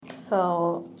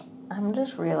So I'm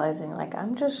just realizing, like,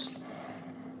 I'm just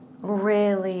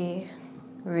really,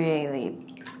 really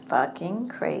fucking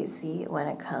crazy when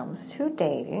it comes to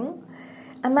dating.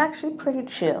 I'm actually pretty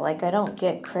chill. Like, I don't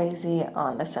get crazy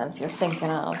on the sense you're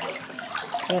thinking of.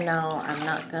 You know, I'm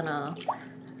not gonna,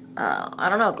 I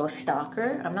don't know, go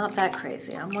stalker. I'm not that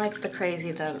crazy. I'm like the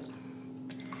crazy that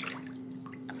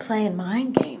I'm playing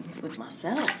mind games with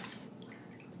myself.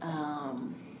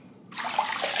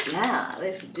 Yeah,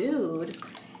 this dude,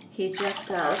 he just,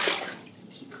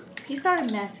 he started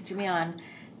messaging me on,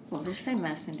 well, just say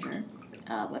Messenger,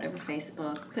 whatever,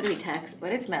 Facebook, could be text,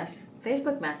 but it's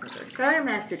Facebook Messenger. Started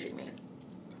messaging me.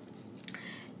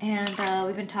 And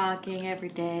we've been talking every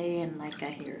day, and like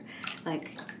I hear,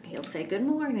 like, he'll say good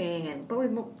morning, but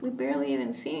we barely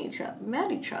even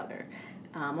met each other.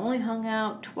 Only hung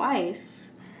out twice,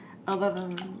 other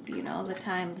than, you know, the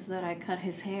times that I cut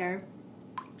his hair.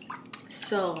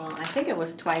 So I think it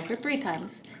was twice or 3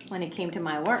 times when he came to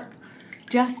my work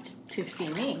just to see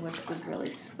me, which was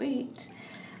really sweet.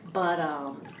 But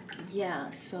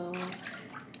yeah, so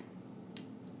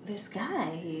this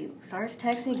guy, he starts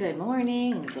texting good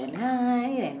morning and good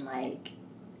night, and like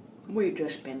we've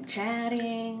just been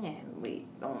chatting, and we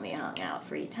only hung out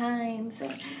 3 times,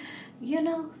 and you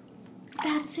know,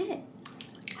 that's it.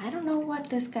 I don't know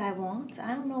what this guy wants.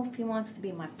 I don't know if he wants to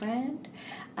be my friend.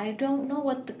 I don't know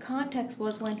what the context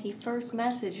was when he first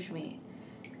messaged me.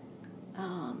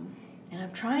 And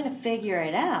I'm trying to figure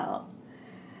it out.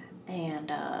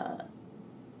 And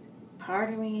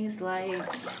part of me is like,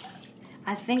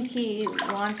 I think he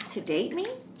wants to date me.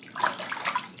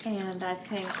 And I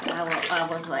think I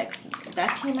was like,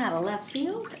 that came out of left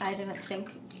field. I didn't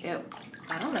think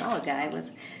I don't know, a guy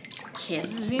with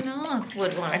kids, you know,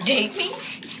 would want to date me.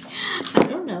 I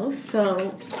don't know.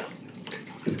 So,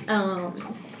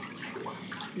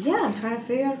 yeah, I'm trying to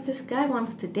figure out if this guy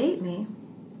wants to date me.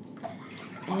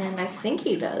 And I think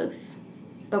he does.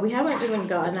 But we haven't even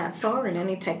gotten that far in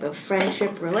any type of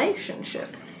friendship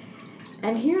relationship.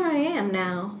 And here I am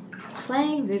now,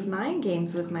 playing these mind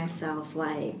games with myself,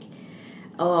 like,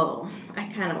 oh, I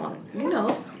kind of want to, you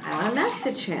know, I want to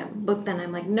message him. But then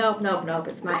I'm like, nope,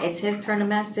 it's his turn to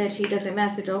message. He doesn't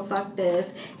message. Oh, fuck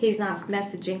this. He's not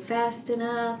messaging fast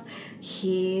enough.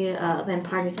 Then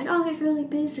part of me's like, oh, he's really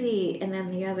busy. And then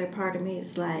the other part of me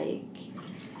is like,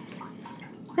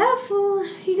 that fool,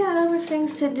 he got other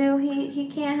things to do. He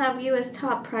can't have you as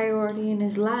top priority in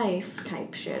his life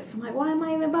type shit. So I'm like, why am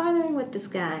I even bothering with this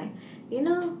guy? You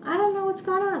know, I don't know what's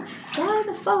going on. Why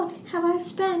the fuck have I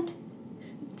spent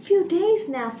few days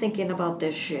now thinking about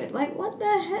this shit? Like, what the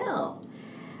hell?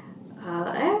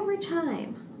 Every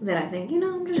time that I think, you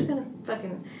know, I'm just gonna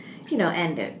fucking, you know,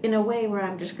 end it in a way where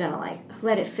I'm just gonna, like,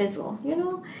 let it fizzle, you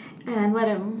know, and let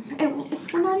him,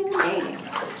 we're not even dating.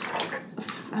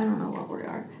 I don't know what we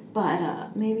are,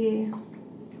 but maybe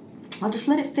I'll just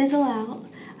let it fizzle out.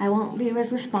 I won't be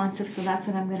as responsive, so that's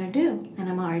what I'm gonna do. And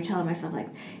I'm already telling myself, like,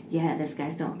 yeah, this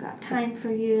guy's don't got time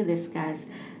for you, this guy's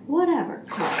whatever,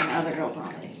 talking to other girls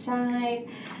on his side,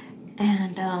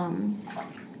 and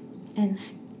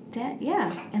instead,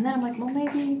 yeah, and then I'm like, well,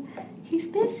 maybe he's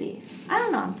busy. I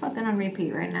don't know, I'm fucking on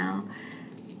repeat right now.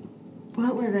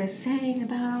 What was I saying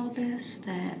about all this?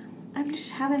 That I'm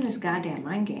just having this goddamn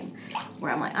mind game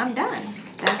where I'm like, I'm done.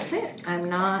 That's it. I'm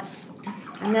not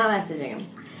messaging him.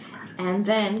 And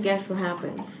then guess what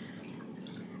happens?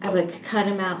 I like cut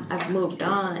him out. I've moved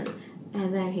on,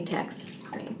 and then he texts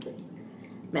me,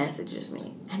 messages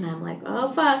me, and I'm like,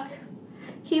 oh fuck,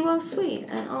 he was sweet,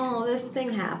 and oh, this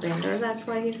thing happened, or that's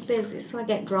why he's busy. So I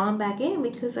get drawn back in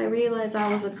because I realize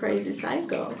I was a crazy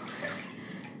psycho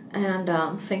and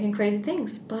thinking crazy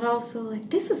things. But also, like,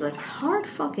 this is a hard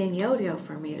fucking yo-yo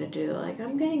for me to do. Like,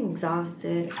 I'm getting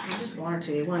exhausted. I just want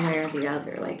to be one way or the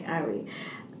other. Like,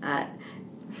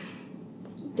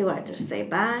 do I just say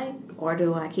bye, or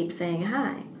do I keep saying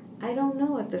hi? I don't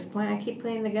know at this point. I keep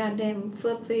playing the goddamn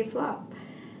flip-flop.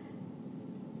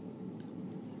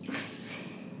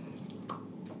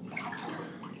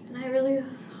 And I really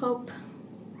hope,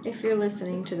 if you're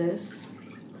listening to this,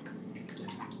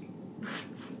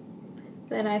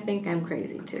 that I think I'm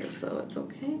crazy too, so it's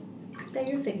okay that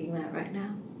you're thinking that right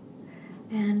now.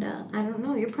 And I don't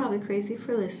know, you're probably crazy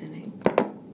for listening.